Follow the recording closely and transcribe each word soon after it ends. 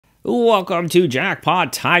Welcome to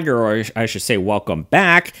Jackpot Tiger, or I should say welcome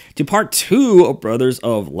back to part 2 of Brothers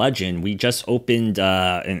of Legend. We just opened,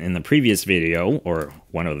 in the previous video, or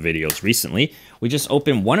one of the videos recently, we just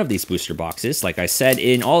opened one of these booster boxes. Like I said,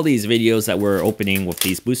 in all these videos that we're opening with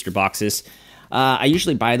these booster boxes, I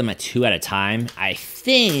usually buy them at 2 at a time. I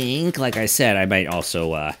think, like I said, I might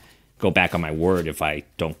also go back on my word if I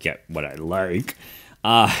don't get what I like.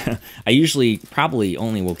 I usually probably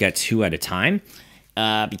only will get 2 at a time.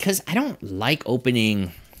 Because I don't like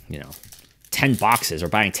opening, 10 boxes or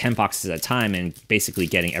buying 10 boxes at a time and basically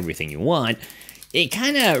getting everything you want. It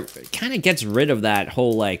kind of gets rid of that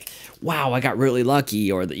whole like, wow, I got really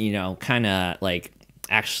lucky, or kind of like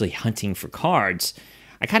actually hunting for cards.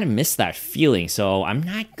 I kind of miss that feeling, so I'm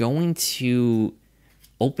not going to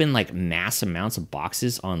open like mass amounts of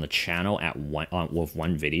boxes on the channel at with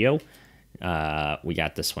one video. We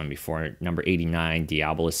got this one before, number 89,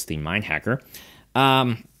 Diabolus the Mind Hacker.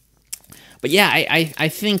 But yeah, I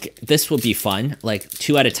think this will be fun, like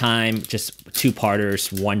 2 at a time, just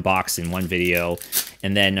 2-parters, 1 box in 1 video,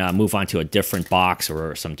 and then move on to a different box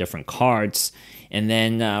or some different cards, and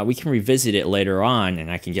then we can revisit it later on,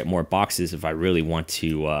 and I can get more boxes if I really want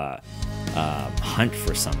to hunt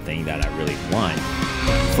for something that I really want.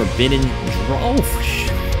 Forbidden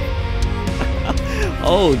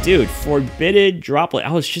Oh, dude, Forbidden Droplet.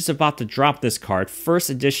 I was just about to drop this card. First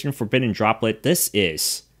edition Forbidden Droplet. This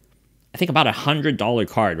is, I think, about $100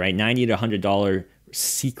 card, right? $90 to $100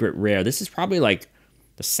 secret rare. This is probably like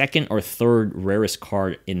the 2nd or 3rd rarest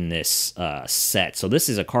card in this set. So this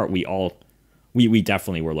is a card we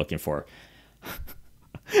definitely were looking for.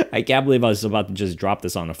 I can't believe I was about to just drop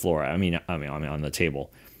this on the floor. I mean on the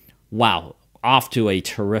table. Wow, off to a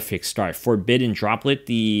terrific start. Forbidden Droplet.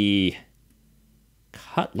 The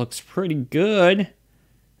cut looks pretty good.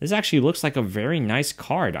 This actually looks like a very nice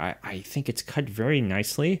card. I think it's cut very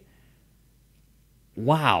nicely.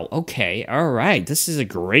 Wow, okay, all right. This is a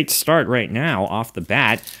great start right now off the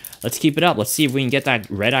bat. Let's keep it up. Let's see if we can get that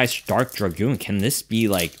Red Eyes Dragoon. Can this be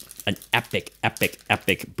like an epic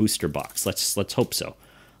booster box? Let's hope so.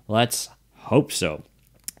 Let's hope so.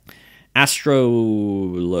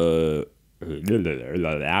 Astrolotopia?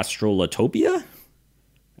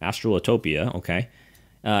 Astrolotopia, okay.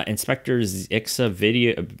 Inspector's Ixa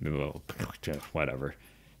video, whatever.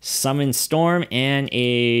 Summon Storm and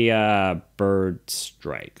a Bird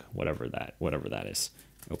Strike, whatever that is.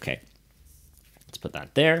 Okay, let's put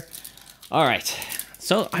that there. All right.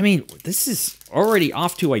 So I mean, this is already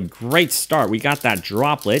off to a great start. We got that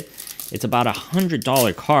droplet. It's about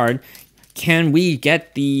 $100 card. Can we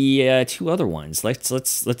get the 2 other ones?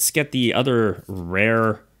 Let's get the other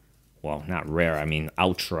rare. Well, not rare. I mean,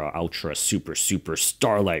 ultra, super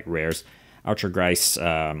starlight rares. Ultra Grice,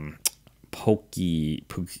 Pukiri?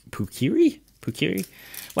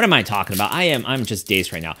 What am I talking about? I'm just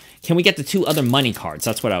dazed right now. Can we get the 2 other money cards?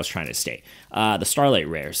 That's what I was trying to say. The starlight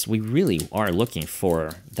rares. We really are looking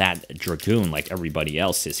for that Dragoon like everybody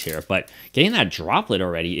else is here. But getting that droplet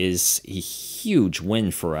already is a huge win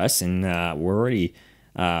for us, and we're already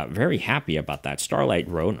very happy about that. Starlight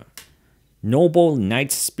Road. Noble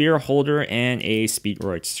Knight Spear Holder and a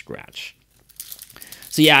Speedroid Scratch.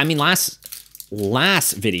 So yeah, I mean, last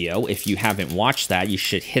video, if you haven't watched that, you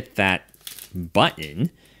should hit that button,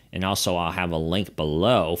 and also I'll have a link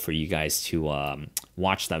below for you guys to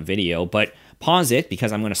watch that video. But pause it,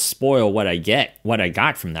 because I'm going to spoil what I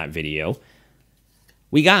got from that video.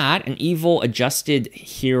 We got an Evil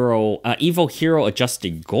Hero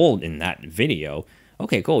Adjusted Gold in that video.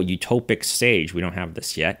 Okay, cool. Utopic Sage. We don't have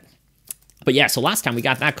this yet. But yeah, so last time we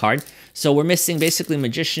got that card. So we're missing basically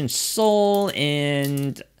Magician's Soul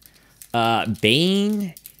and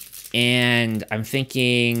Bane. And I'm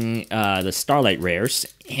thinking the Starlight Rares.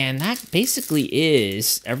 And that basically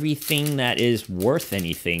is everything that is worth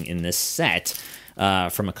anything in this set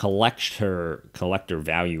from a collector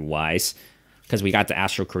value-wise. Because we got the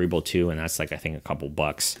Astro Karibo too, and that's like, I think, a couple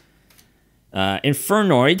bucks.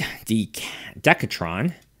 Infernoid, the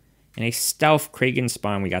Decatron. And a Stealth Kragan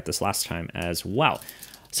Spawn. We got this last time as well.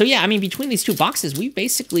 So yeah, I mean, between these 2 boxes, we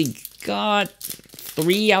basically got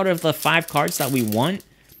 3 out of the 5 cards that we want.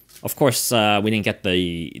 Of course, we didn't get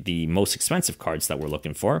the most expensive cards that we're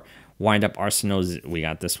looking for. Wind Up Arsenals, we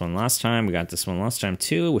got this one last time. We got this one last time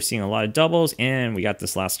too. We're seeing a lot of doubles, and we got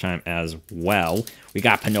this last time as well. We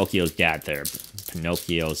got Pinocchio's dad there.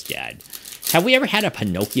 Pinocchio's dad. Have we ever had a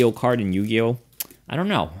Pinocchio card in Yu-Gi-Oh? I don't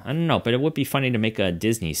know, but it would be funny to make a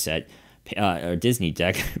Disney set, or Disney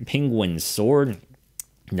deck. Penguin Sword,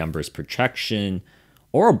 Numbers Protection,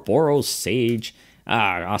 Ouroboros Sage.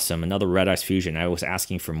 Awesome, another Red Eyes Fusion. I was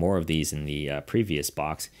asking for more of these in the previous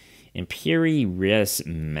box. Imperious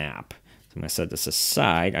Map. So I'm going to set this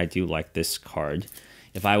aside. I do like this card.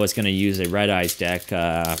 If I was going to use a Red Eyes deck,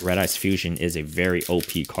 Red Eyes Fusion is a very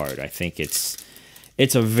OP card. I think it's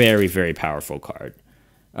a very, very powerful card.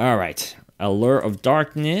 All right. Allure of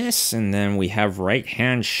Darkness. And then we have Right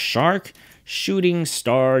Hand Shark, Shooting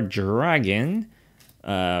Star Dragon,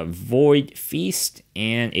 Void Feast,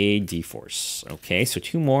 and a D-Force. Okay, so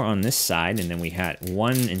 2 more on this side, and then we had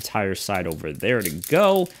 1 entire side over there to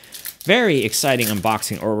go. Very exciting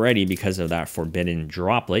unboxing already because of that Forbidden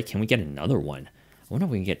Droplet. Can we get another one? I wonder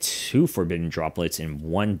if we can get 2 Forbidden Droplets in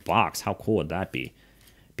 1 box. How cool would that be?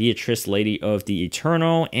 Beatrice, Lady of the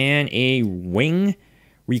Eternal, and a Wing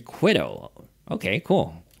Requital. Okay,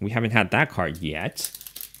 cool. We haven't had that card yet.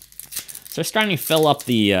 So we're starting to fill up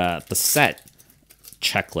the set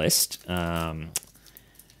checklist. All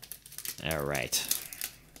right.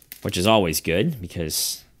 Which is always good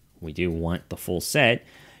because we do want the full set.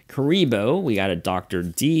 Karibo, we got a Dr.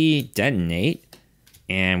 D, Detonate,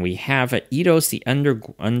 and we have a Eidos, the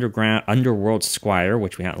Underworld Squire,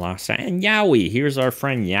 which we had last time, and Yowie. Here's our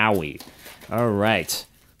friend Yowie. All right,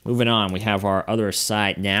 moving on. We have our other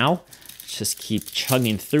side now. Let's just keep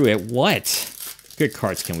chugging through it. What good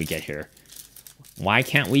cards can we get here? Why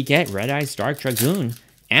can't we get Red Eyes Dragoon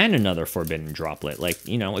and another Forbidden Droplet? Like,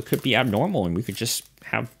 you know, it could be abnormal, and we could just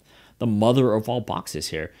have the mother of all boxes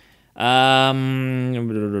here. Career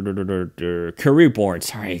board.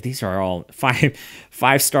 Sorry, these are all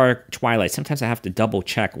five-star Twilight. Sometimes I have to double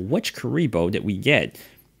check which Karibo did we get.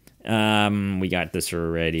 We got this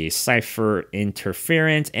already. Cipher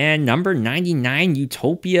Interference and number 99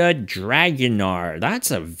 Utopia Dragonar. That's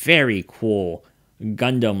a very cool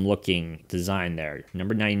Gundam looking design there.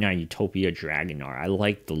 Number 99 Utopia Dragonar. I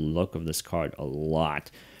like the look of this card a lot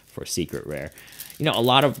for Secret Rare. You know, a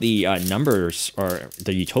lot of the numbers, or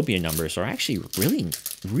the Utopia numbers, are actually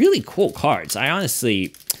really cool cards. I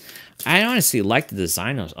honestly like the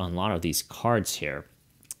design on a lot of these cards here.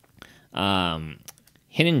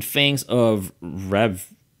 Hidden Fangs of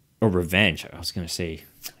Revenge. I was going to say,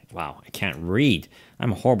 wow, I can't read.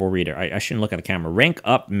 I'm a horrible reader. I shouldn't look at the camera. Rank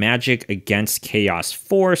up Magic against Chaos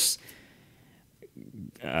Force.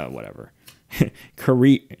 Whatever.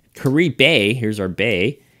 Kari Bay. Here's our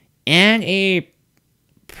Bay. And a...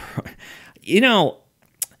 You know,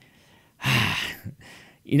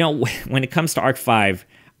 when it comes to Arc 5,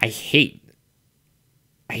 I hate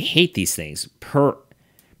these things.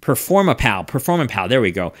 Performapal, there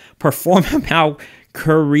we go. Performapal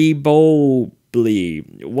Karibo,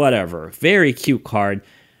 whatever. Very cute card.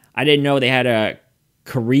 I didn't know they had a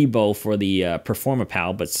Karibo for the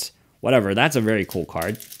Performapal, but whatever. That's a very cool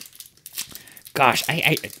card. Gosh,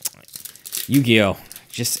 Yu-Gi-Oh!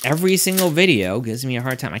 Just every single video gives me a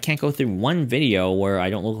hard time. I can't go through one video where I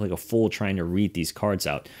don't look like a fool trying to read these cards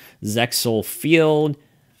out. Zexal Field,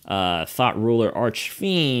 Thought Ruler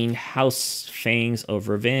Archfiend, House Fangs of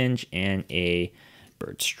Revenge, and a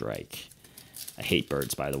Bird Strike. I hate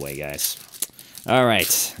birds, by the way, guys. All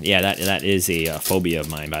right. Yeah, that is a phobia of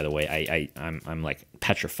mine, by the way. I'm like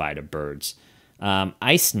petrified of birds.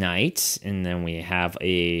 Ice Knight, and then we have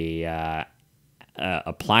a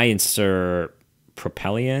Appliancer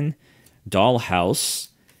Propellion, Dollhouse,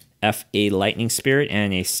 F.A. Lightning Spirit,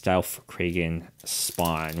 and a Stealth Kragan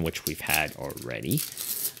Spawn, which we've had already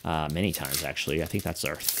many times, actually. I think that's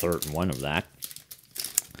our 3rd one of that.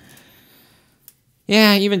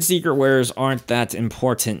 Yeah, even secret rares aren't that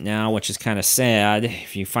important now, which is kind of sad.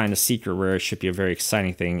 If you find a secret rare, it should be a very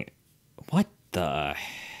exciting thing. What the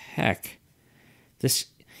heck? This...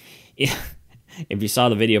 If you saw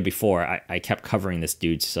the video before, I kept covering this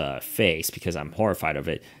dude's face because I'm horrified of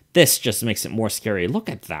it. This just makes it more scary. Look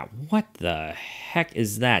at that. What the heck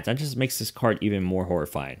is that? That just makes this card even more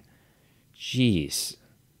horrifying. Jeez.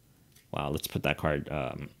 Wow, let's put that card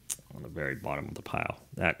on the very bottom of the pile.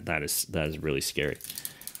 That is really scary.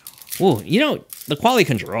 Well, you know, the quality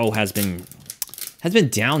control has been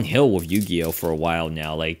downhill with Yu-Gi-Oh! For a while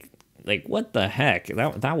now. Like what the heck?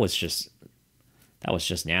 That was just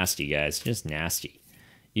nasty, guys. Just nasty.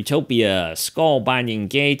 Utopia, Skull Binding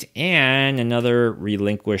Gate, and another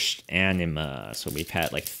Relinquished Anima. So we've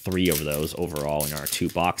had like 3 of those overall in our 2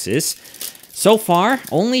 boxes. So far,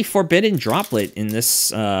 only Forbidden Droplet in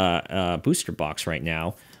this booster box right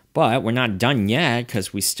now. But we're not done yet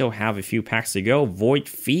because we still have a few packs to go. Void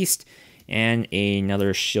Feast and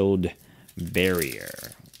another Shield Barrier.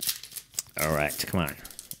 All right, come on.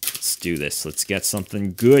 Let's do this. Let's get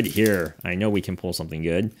something good here. I know we can pull something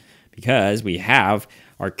good because we have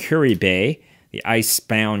our Kuribe, the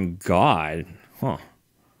Icebound God. Huh.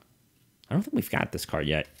 I don't think we've got this card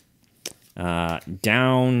yet.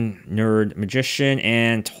 Down Nerd Magician,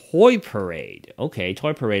 and Toy Parade. Okay,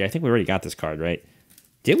 Toy Parade. I think we already got this card, right?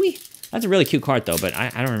 Did we? That's a really cute card, though, but I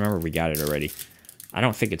don't remember if we got it already. I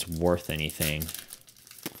don't think it's worth anything.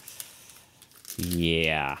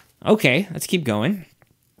 Yeah. Okay, let's keep going.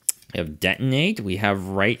 We have Detonate. We have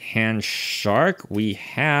Right Hand Shark. We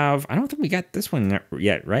have... I don't think we got this one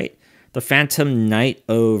yet, right? The Phantom Knight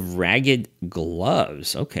of Ragged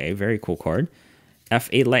Gloves. Okay, very cool card.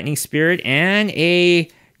 F8 Lightning Spirit and a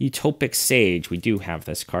Utopic Sage. We do have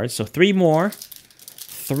this card. So 3 more.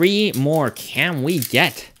 3 more. Can we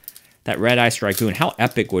get that Red Eyes Dragoon? How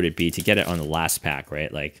epic would it be to get it on the last pack, right?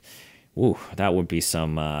 Like, ooh, that would be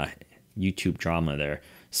some YouTube drama there.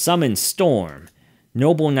 Summon Storm.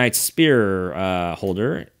 Noble Knight Spear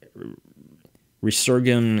Holder.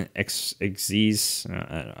 Resurgam Exes.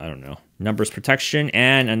 I don't know. Numbers Protection.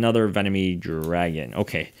 And another Venomy Dragon.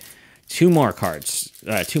 Okay. 2 more cards.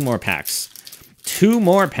 2 more packs. 2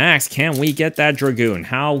 more packs. Can we get that Dragoon?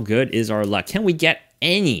 How good is our luck? Can we get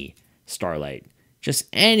any Starlight? Just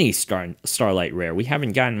any Starlight rare. We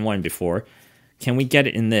haven't gotten one before. Can we get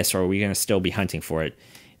it in this, or are we going to still be hunting for it?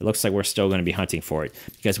 It looks like we're still going to be hunting for it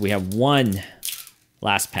because we have 1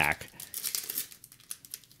 last pack.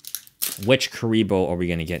 Which Karibo are we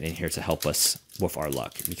going to get in here to help us with our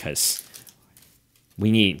luck? Because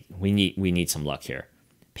we need some luck here.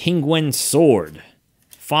 Penguin Sword.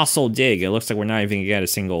 Fossil Dig. It looks like we're not even going to get a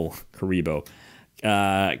single Karibo.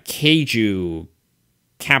 Keiju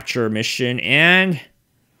Capture Mission. And,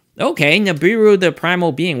 okay, Nibiru the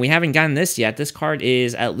Primal Being. We haven't gotten this yet. This card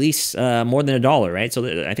is at least more than $1, right? So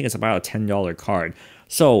I think it's about a $10 card.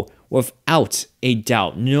 So, without a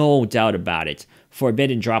doubt, no doubt about it,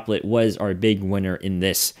 Forbidden Droplet was our big winner in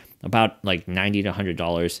this. About like $90 to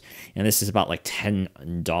 $100. And this is about like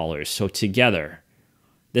 $10. So, together...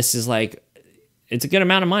 this is like, it's a good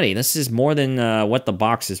amount of money. This is more than what the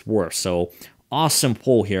box is worth. So, awesome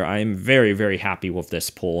pull here. I am very, very happy with this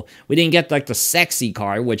pull. We didn't get like the sexy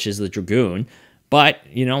card, which is the Dragoon. But,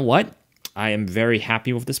 you know what? I am very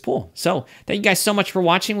happy with this pull. So, thank you guys so much for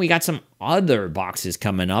watching. We got some other boxes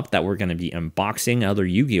coming up that we're going to be unboxing. Other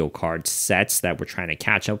Yu-Gi-Oh! Card sets that we're trying to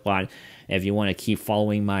catch up on. If you want to keep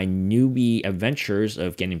following my newbie adventures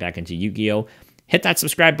of getting back into Yu-Gi-Oh!, hit that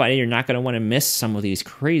subscribe button. You're not going to want to miss some of these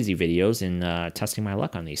crazy videos and testing my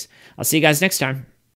luck on these. I'll see you guys next time.